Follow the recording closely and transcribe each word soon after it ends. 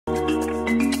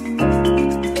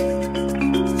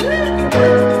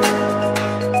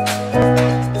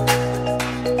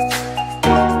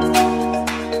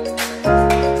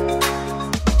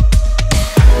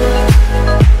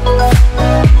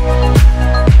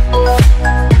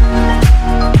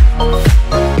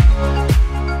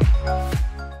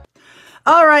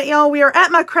right, y'all, we are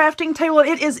at my crafting table.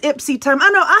 It is Ipsy time.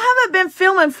 I know I haven't been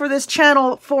filming for this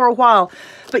channel for a while,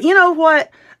 but you know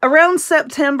what? Around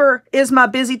September is my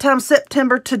busy time,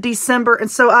 September to December,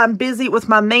 and so I'm busy with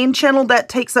my main channel. That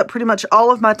takes up pretty much all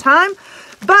of my time,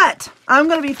 but I'm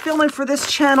going to be filming for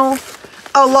this channel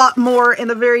a lot more in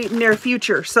the very near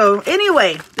future. So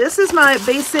anyway, this is my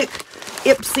basic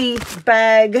Ipsy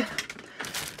bag,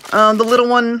 the little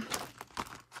one.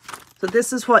 So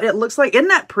this is what it looks like. Isn't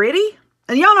that pretty?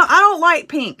 And y'all know I don't like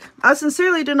pink. I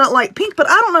sincerely do not like pink, but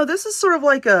I don't know. This is sort of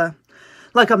like a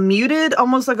muted,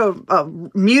 almost like a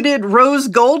muted rose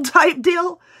gold type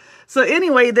deal. So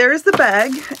anyway, there's the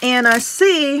bag. And I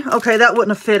see, okay, that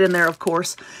wouldn't have fit in there, of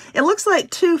course. It looks like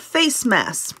 2 face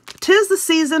masks. 'Tis the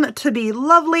season to be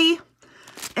lovely.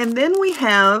 And then we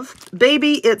have,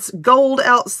 baby, it's gold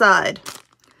outside.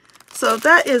 So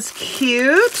that is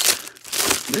cute.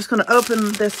 I'm just going to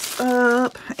open this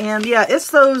up, and yeah,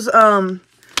 it's those, oh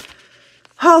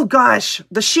gosh,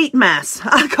 the sheet masks.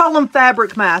 I call them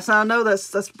fabric masks. I know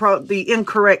that's probably the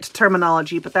incorrect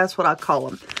terminology, but that's what I call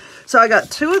them. So I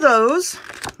got 2 of those.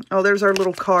 Oh, there's our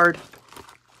little card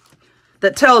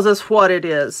that tells us what it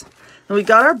is. And we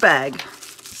got our bag.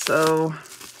 So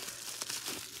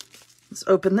let's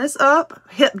open this up.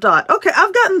 Hip Dot. Okay,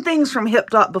 I've gotten things from Hip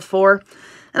Dot before,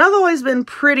 and I've always been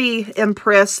pretty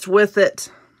impressed with it.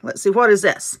 Let's see, what is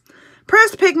this?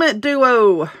 Pressed Pigment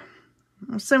Duo.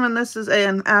 I'm assuming this is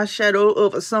an eyeshadow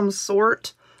of some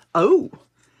sort. Oh,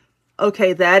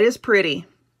 okay, that is pretty.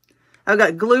 I've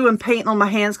got glue and paint on my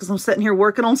hands because I'm sitting here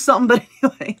working on something, but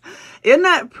anyway, isn't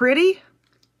that pretty?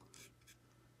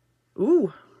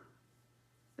 Ooh,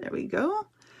 there we go.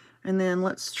 And then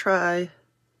let's try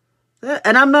that.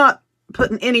 And I'm not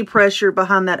putting any pressure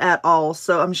behind that at all,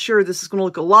 so I'm sure this is going to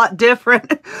look a lot different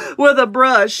with a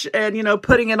brush and, you know,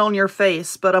 putting it on your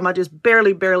face, but I just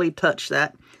barely touch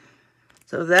that.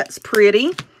 So that's pretty.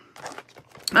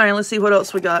 All right, let's see what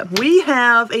else we got. We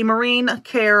have a Marine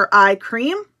Care eye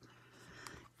cream.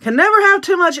 Can never have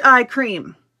too much eye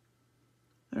cream.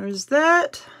 There's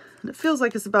that. It feels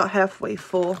like it's about halfway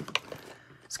full.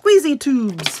 Squeezy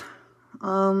tubes.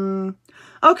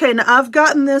 Okay, now I've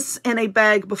gotten this in a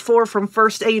bag before from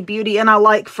First Aid Beauty, and I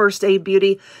like First Aid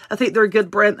Beauty. I think they're a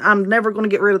good brand. I'm never going to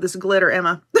get rid of this glitter, am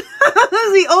I?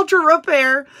 The Ultra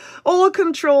Repair Oil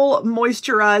Control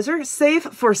Moisturizer, safe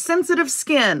for sensitive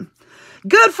skin.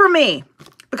 Good for me,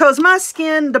 because my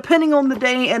skin, depending on the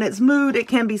day and its mood, it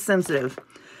can be sensitive.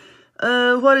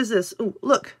 What is this? Ooh,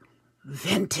 look.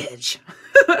 Vintage.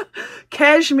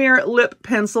 Cashmere lip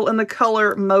pencil in the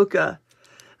color Mocha.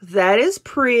 That is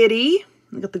pretty.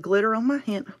 I got the glitter on my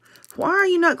hand. Why are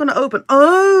you not going to open?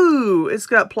 Oh, it's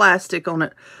got plastic on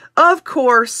it. Of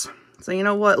course. So you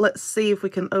know what? Let's see if we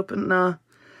can open,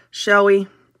 shall we?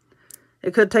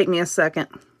 It could take me a second.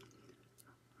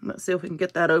 Let's see if we can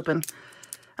get that open.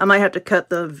 I might have to cut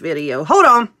the video. Hold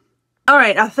on. All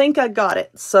right, I think I got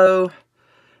it. So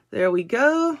there we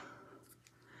go.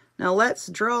 Now let's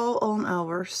draw on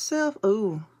ourselves.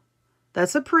 Oh,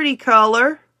 that's a pretty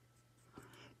color.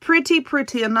 Pretty,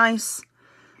 a nice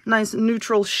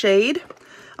neutral shade.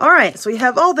 All right, so we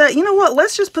have all that. You know what?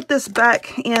 Let's just put this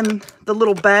back in the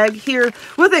little bag here,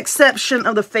 with the exception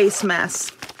of the face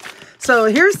mask. So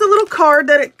here's the little card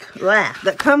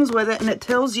that comes with it, and it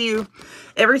tells you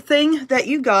everything that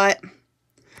you got,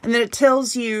 and then it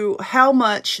tells you how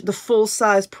much the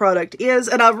full-size product is,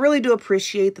 and I really do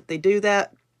appreciate that they do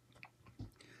that.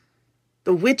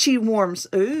 The Witchy Warms.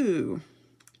 Ooh.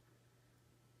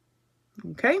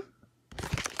 Okay.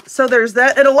 So there's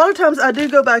that. And a lot of times I do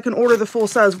go back and order the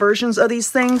full-size versions of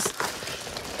these things.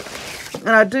 And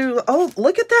I do... Oh,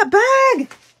 look at that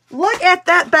bag! Look at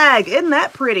that bag! Isn't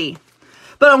that pretty?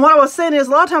 But what I was saying is,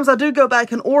 a lot of times I do go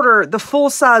back and order the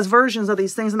full-size versions of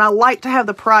these things, and I like to have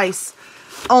the price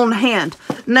on hand.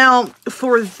 Now,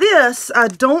 for this, I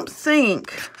don't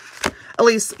think... At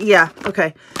least, yeah,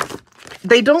 okay.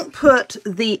 They don't put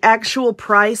the actual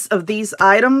price of these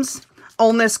items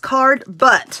on this card,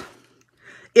 but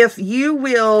if you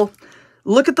will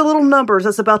look at the little numbers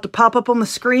that's about to pop up on the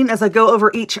screen as I go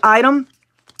over each item,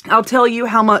 I'll tell you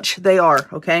how much they are,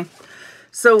 okay?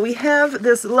 So we have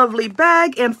this lovely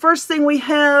bag, and first thing we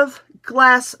have,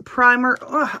 glass primer.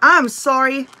 Oh, I'm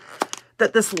sorry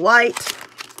that this light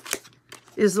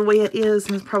is the way it is,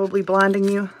 and it's probably blinding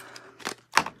you.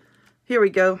 Here we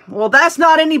go. Well, that's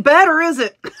not any better, is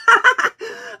it?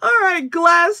 All right,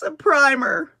 glass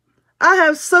primer. I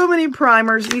have so many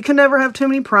primers. You can never have too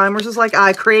many primers. It's like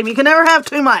eye cream. You can never have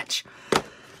too much.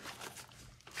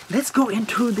 Let's go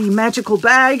into the magical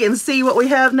bag and see what we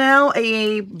have now.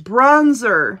 A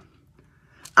bronzer.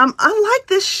 I like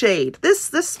this shade.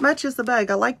 This matches the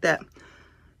bag. I like that.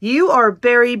 You are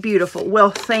very beautiful. Well,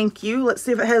 thank you. Let's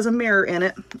see if it has a mirror in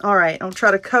it. All right, I'll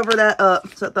try to cover that up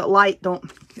so that light don't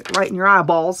get right in your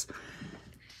eyeballs.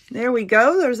 There we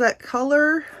go. There's that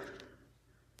color.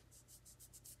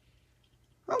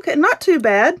 Okay, not too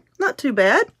bad. Not too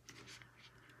bad.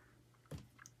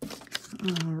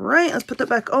 All right, let's put that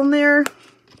back on there.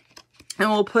 And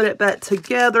we'll put it back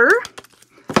together.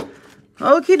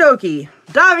 Okie dokie.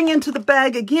 Diving into the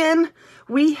bag again,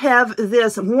 we have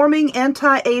this warming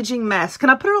anti-aging mask. Can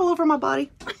I put it all over my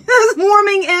body? This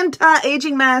warming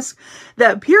anti-aging mask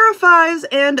that purifies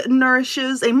and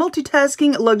nourishes. A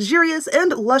multitasking, luxurious,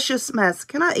 and luscious mask.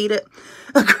 Can I eat it?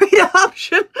 A great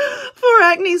option for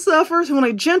acne sufferers who want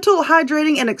a gentle,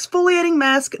 hydrating, and exfoliating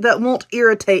mask that won't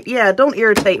irritate. Yeah, don't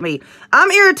irritate me.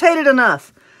 I'm irritated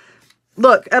enough.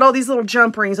 Look at all these little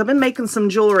jump rings. I've been making some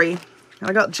jewelry.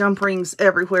 I got jump rings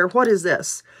everywhere. What is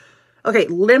this? Okay,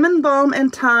 lemon balm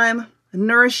and thyme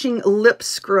nourishing lip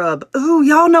scrub. Ooh,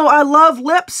 y'all know I love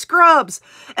lip scrubs.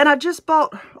 And I just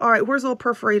bought, all right, where's the little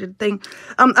perforated thing?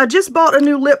 I just bought a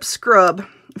new lip scrub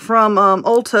from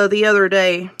Ulta the other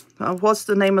day. What's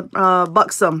the name of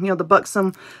Buxom? You know, the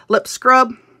Buxom lip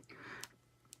scrub.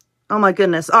 Oh my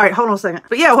goodness. All right, hold on a second.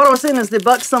 But yeah, what I was saying is the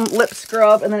Buxom lip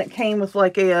scrub, and then it came with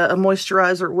like a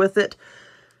moisturizer with it.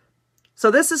 So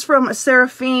this is from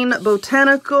Seraphine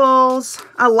Botanicals.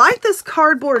 I like this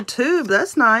cardboard tube.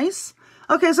 That's nice.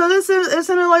 Okay, so this is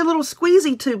in a like little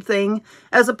squeezy tube thing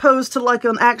as opposed to like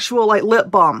an actual like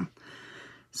lip balm.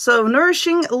 So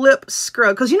nourishing lip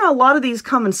scrub, because you know a lot of these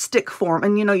come in stick form,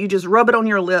 and you know you just rub it on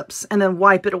your lips and then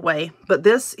wipe it away. But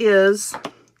this looks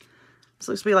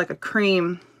to be like a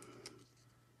cream.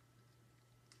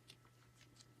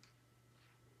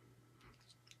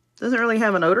 Doesn't really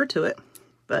have an odor to it.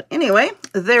 But anyway,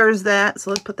 there's that.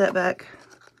 So let's put that back.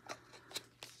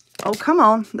 Oh, come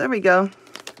on. There we go.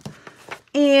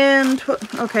 And,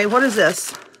 okay, what is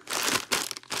this?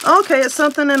 Okay, it's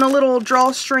something in a little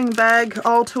drawstring bag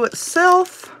all to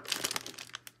itself.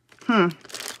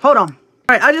 Hold on. All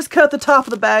right, I just cut the top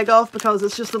of the bag off because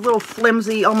it's just a little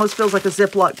flimsy, almost feels like a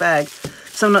Ziploc bag.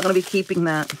 So I'm not going to be keeping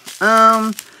that.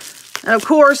 And of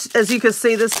course, as you can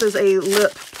see, this is a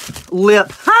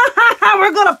lip.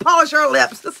 We're going to polish our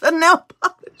lips. It's a nail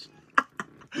polish.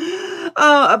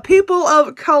 A People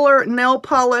of Color nail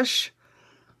polish.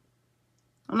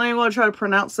 I'm not even going to try to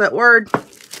pronounce that word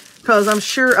because I'm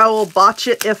sure I will botch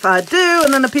it if I do.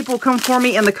 And then the people will come for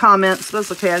me in the comments.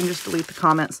 That's okay. I can just delete the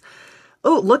comments.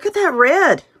 Oh, look at that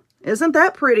red. Isn't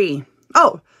that pretty?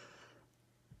 Oh,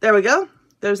 there we go.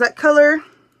 There's that color.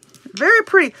 Very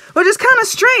pretty. Which is kind of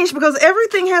strange because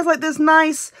everything has like this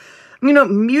nice, you know,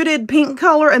 muted pink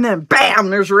color, and then bam,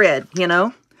 there's red, you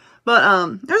know. But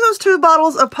there's those 2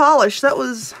 bottles of polish. That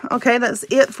was, okay, that's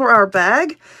it for our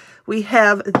bag. We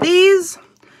have these.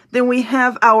 Then we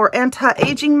have our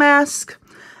anti-aging mask,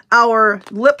 our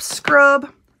lip scrub,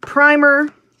 primer,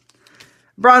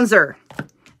 bronzer,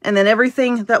 and then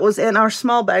everything that was in our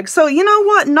small bag. So you know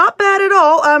what? Not bad at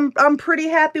all. I'm pretty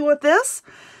happy with this.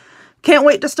 Can't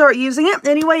wait to start using it.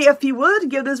 Anyway, if you would,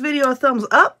 give this video a thumbs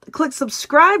up, click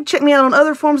subscribe, check me out on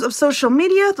other forms of social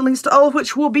media, the links to all of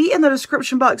which will be in the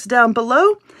description box down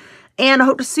below. And I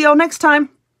hope to see y'all next time.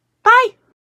 Bye!